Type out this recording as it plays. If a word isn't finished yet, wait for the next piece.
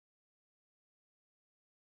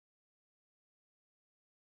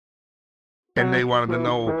And they wanted to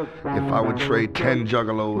know if I would trade 10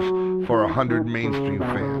 Juggalos for 100 mainstream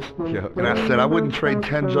fans. Yeah. And I said I wouldn't trade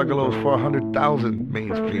 10 Juggalos for 100,000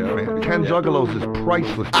 mainstream fans. 10 Juggalos is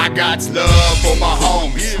priceless. I got love for my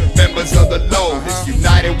homies, members of the Lotus.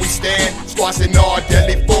 United we stand, squashing all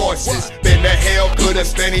deadly forces. Been to hell, could've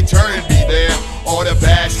spent eternity there. All the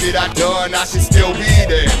bad shit I done, I should still be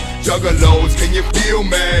there. Juggalos, can you feel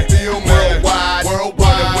me? Worldwide,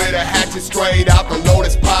 running with a hatchet straight out the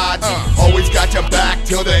Lotus pods. Always got your back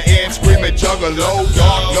till the end, screaming Juggalo.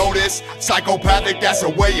 Dark Lotus, psychopathic, that's the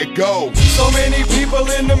way it goes. So many people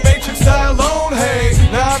in the matrix die alone, hey.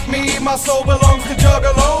 Not me, my soul belongs to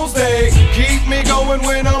Juggalos, they keep me going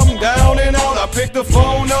when I'm down and out. I pick the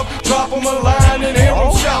phone up, drop them a line and hear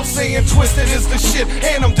them shout, saying Twisted is the shit,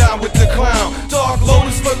 and I'm down with the clown. Dark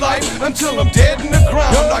Lotus for life, until I'm dead in the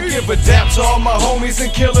ground. I give a dap to all my homies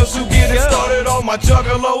and killers who get it started. All my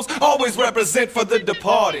Juggalos always represent for the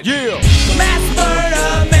departed. Yeah. Mass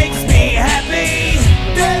murder makes me happy.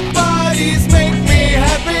 Dead bodies make me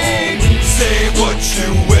happy. Say what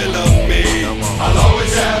you will of me, I'll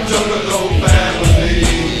always have Juggalo family.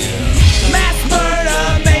 Mass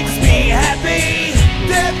murder makes me happy.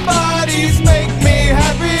 Dead bodies make me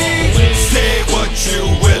happy. Say what you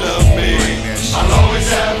will of me, I'll always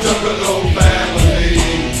have Juggalo family.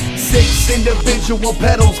 6 individual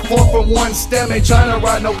petals form from one stem. Ain't tryna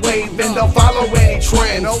ride no wave and don't follow any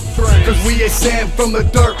trend. Cause we ascend from the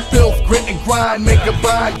dirt, filth, grit and grind. Make a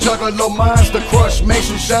bind, Juggalo minds to crush, make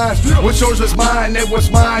some shines. What's yours is mine, and what's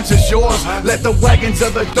mine is yours. Let the wagons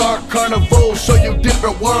of the dark carnival show you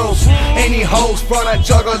different worlds. Any hoes front at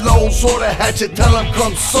Juggalos or the hatchet, tell them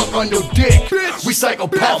come suck on your dick. We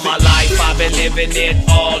psychopathic. All my life I've been living it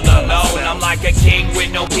all alone. I'm like a king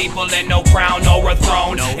with no people and no crown or a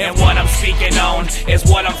throne. And what I'm speaking on is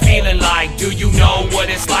what I'm feeling like. Do you know what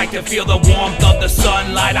it's like to feel the warmth of the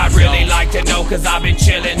sunlight? I really like to know, cause I've been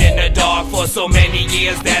chilling in the dark for so many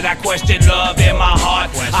years that I question love in my heart.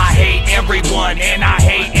 I hate everyone and I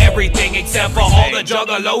hate everything except for all the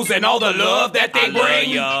Juggalos and all the love that they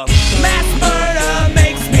bring. Mass murder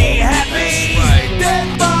makes me happy.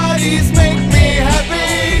 Dead bodies make me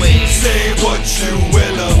happy. Say what you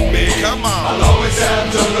will of me, I'll always have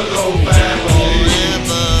Juggalo family.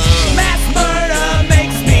 Mass murder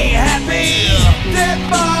makes me happy. Dead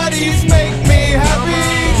bodies make me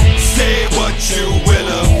happy. Say what you will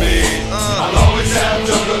of me, I'll always have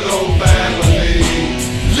Juggalo family.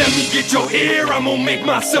 Let me get your ear, I'm gonna make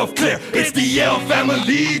myself clear. It's the L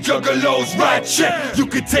family, Juggalos right check. You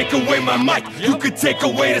could take away my mic, you could take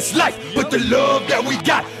away this life, but the love that we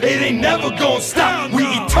got, it ain't never gonna stop. We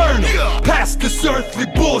eternal, past this earthly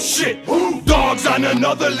bullshit. Dogs on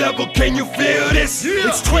another level, can you feel this?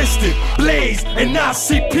 It's Twisted, Blaze, and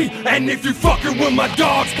ICP. And if you fucking with my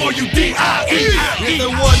dogs, boy, you D.I.E. If it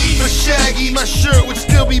wasn't for Shaggy, my shirt would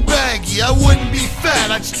still be baggy. I wouldn't be fat,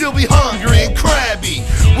 I'd still be hungry and crabby.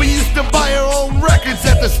 We used to buy our own records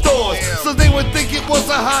at the stores, so they would think it was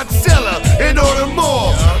a hot seller and order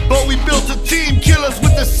more. But we built a team, killers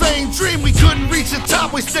with the same dream. We couldn't reach the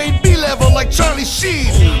top, we stayed B-level like Charlie Sheen.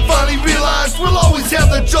 Finally realized we'll always have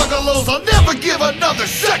the Juggalos. I'll never give another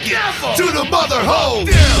second to the mother hoe.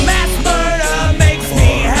 Mass murder makes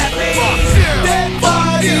me happy. Dead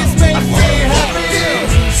bodies make me happy.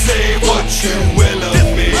 Say what you will of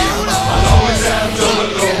me, I'll always have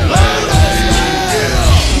Juggalo family.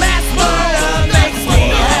 Mass murder makes me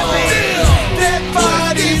happy. Dead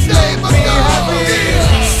bodies make me happy.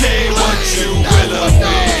 Say what you will of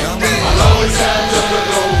me, I'll always have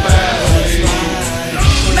Juggalo family.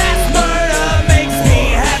 Mass murder makes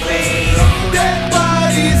me happy. Dead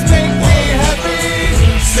bodies make me happy.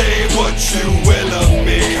 Say what you will of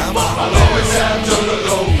me, I'll always have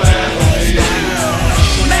Juggalo family.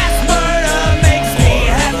 Mass murder makes me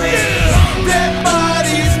happy. Dead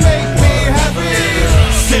bodies make me happy.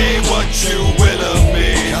 Say what you will of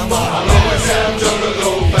me, I'll always have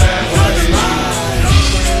Juggalo family.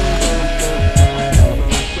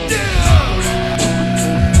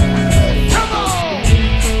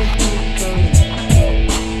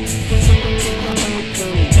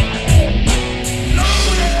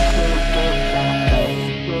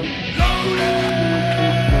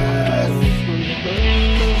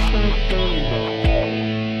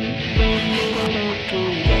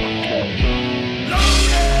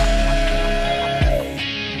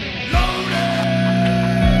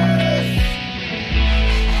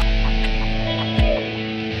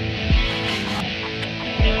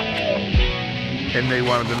 And they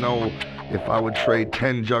wanted to know if I would trade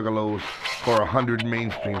 10 Juggalos for 100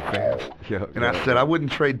 mainstream fans. And I said I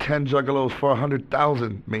wouldn't trade 10 Juggalos for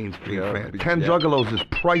 100,000 mainstream fans. 10 Juggalos is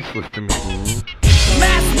priceless to me.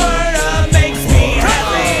 Mass murder makes me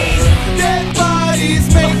happy. Dead bodies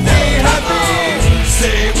make me happy.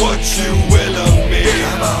 Say what you will of me,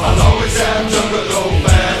 I'll always have Juggalo